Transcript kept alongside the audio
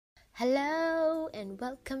Hello and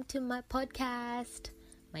welcome to my podcast.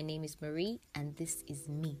 My name is Marie and this is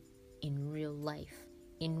me in real life.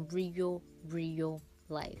 In real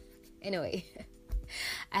life. Anyway,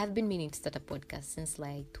 I have been meaning to start a podcast since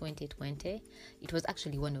like 2020. It was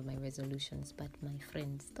actually one of my resolutions, but my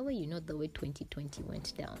friends, the way 2020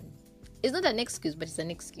 went down. It's not an excuse, but it's an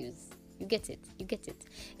excuse. You get it.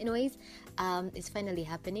 Anyways, it's finally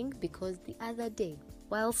happening because the other day,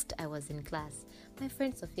 whilst I was in class, my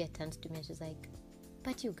friend Sophia turned to me and she's like,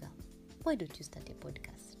 "But you girl, why don't you start a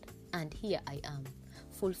podcast?" And here I am,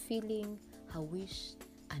 fulfilling her wish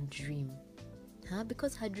and dream.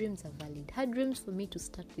 Because her dreams are valid. Her dreams for me to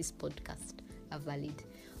start this podcast are valid.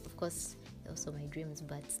 Of course, also my dreams,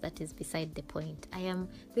 but that is beside the point.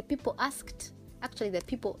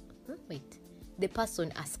 The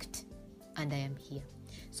person asked, and I am here.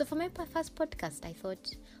 So for my first podcast, I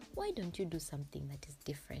thought, why don't you do something that is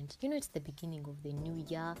different? It's the beginning of the new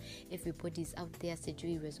year. Everybody's out there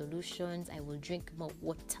saying resolutions. I will drink more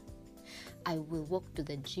water. I will walk to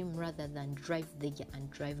the gym rather than drive there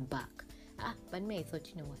and drive back. But me, I thought,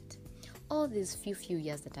 you know what? All these few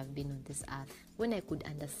years that I've been on this earth, when I could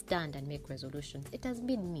understand and make resolutions, it has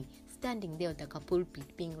been me standing there on the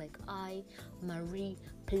pulpit being like, I, Marie,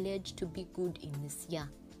 pledge to be good in this year.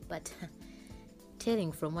 But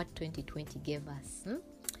telling from what 2020 gave us,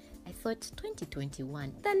 I thought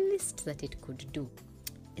 2021, the least that it could do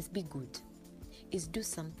is be good, is do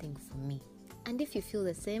something for me. And if you feel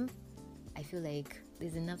the same, I feel like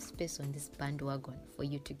there's enough space on this bandwagon for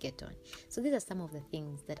you to get on. So these are some of the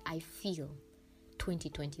things that I feel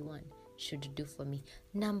 2021 should do for me.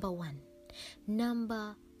 Number one,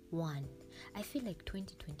 I feel like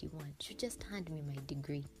 2021 should just hand me my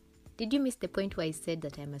degree. Did you miss the point where I said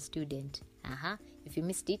that I'm a student? If you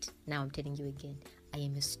missed it, now I'm telling you again, I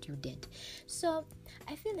am a student. So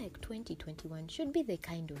I feel like 2021 should be the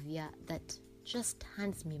kind of year that just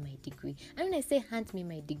hands me my degree. And when I say hands me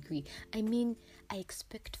my degree, I mean I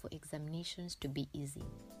expect for examinations to be easy.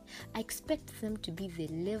 I expect them to be the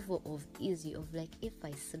level of easy of like if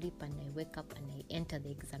I sleep and I wake up and I enter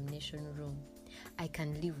the examination room, I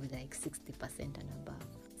can live with like 60% and above.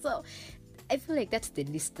 So I feel like that's the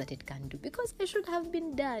least that it can do because I should have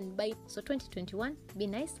been done by. So 2021, be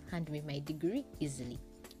nice, hand me my degree easily.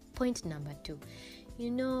 Point number 2.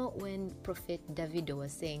 When Prophet Davido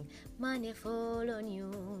was saying, "Money fall on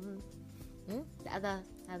you," the other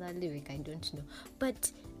lyric I don't know,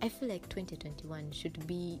 but I feel like 2021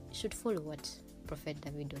 should follow what Prophet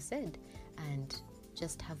Davido said and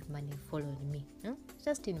just have money fall on me,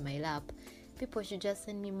 just in my lap. People should just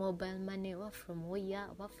send me mobile money. What from where?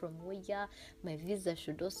 My visa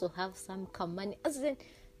should also have some money. As in,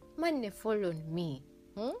 money fall on me.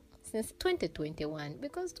 Since 2021,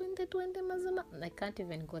 because 2020, I can't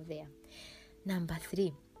even go there. Number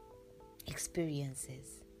 3,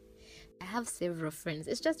 experiences. I have several friends.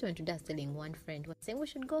 It's just when today I was telling one friend who was saying, we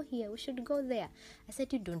should go here, we should go there. I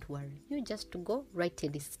said, you don't worry. You just go write a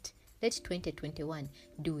list. Let 2021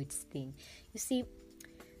 do its thing. You see,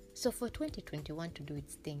 so for 2021 to do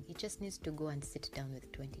its thing, it just needs to go and sit down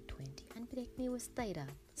with 2020 and be like, me, we stayed up.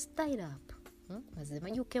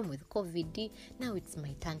 You came with COVID, now it's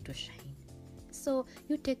my turn to shine. So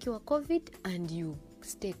you take your COVID and you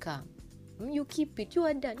stay calm. You keep it. You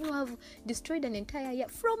are done. You have destroyed an entire year.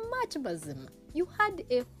 From March, Bazima, you had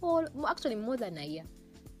more than a year.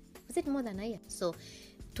 Was it more than a year? So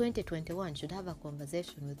 2021 should have a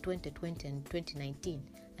conversation with 2020 and 2019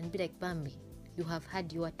 and be like, Bambi, you have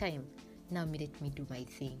had your time. Now let me do my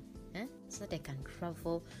thing. So that I can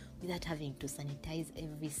travel without having to sanitize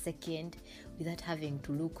every second, without having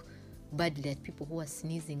to look badly at people who are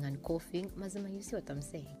sneezing and coughing. Mazima, you see what I'm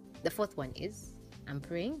saying? The 4th one is, I'm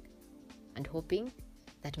praying and hoping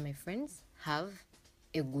that my friends have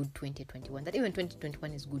a good 2021, that even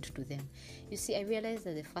 2021 is good to them. You see, I realized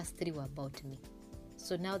that the first 3 were about me.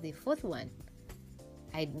 So now the 4th one,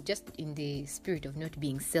 I just, in the spirit of not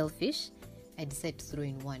being selfish, I decided to throw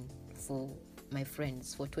in one for my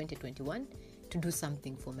friends for 2021 to do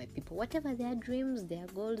something for my people, whatever their dreams, their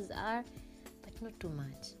goals are, but not too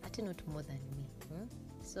much, not more than me.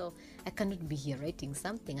 So I cannot be here writing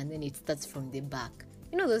something and then it starts from the back.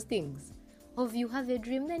 Those things of you have a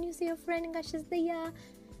dream, then you see your friend, she's there,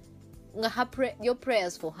 your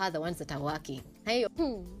prayers for her, the ones that are working. Hey,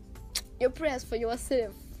 your prayers for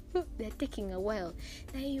yourself, they're taking a while.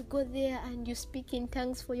 Now you go there and you speak in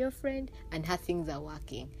tongues for your friend and her things are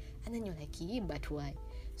working. And then you're like, yeah, but why?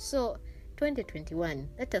 So 2021,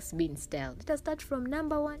 let us be in style. Let us start from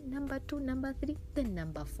number 1, number 2, number 3, then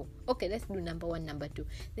number 4. Okay, let's do number 1, number 2.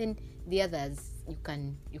 Then the others, you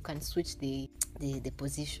can switch the the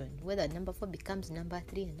position, whether number 4 becomes number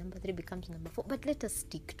 3 and number 3 becomes number 4, but let us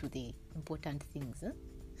stick to the important things.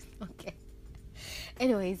 Okay.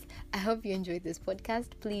 Anyways, I hope you enjoyed this podcast.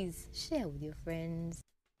 Please share with your friends.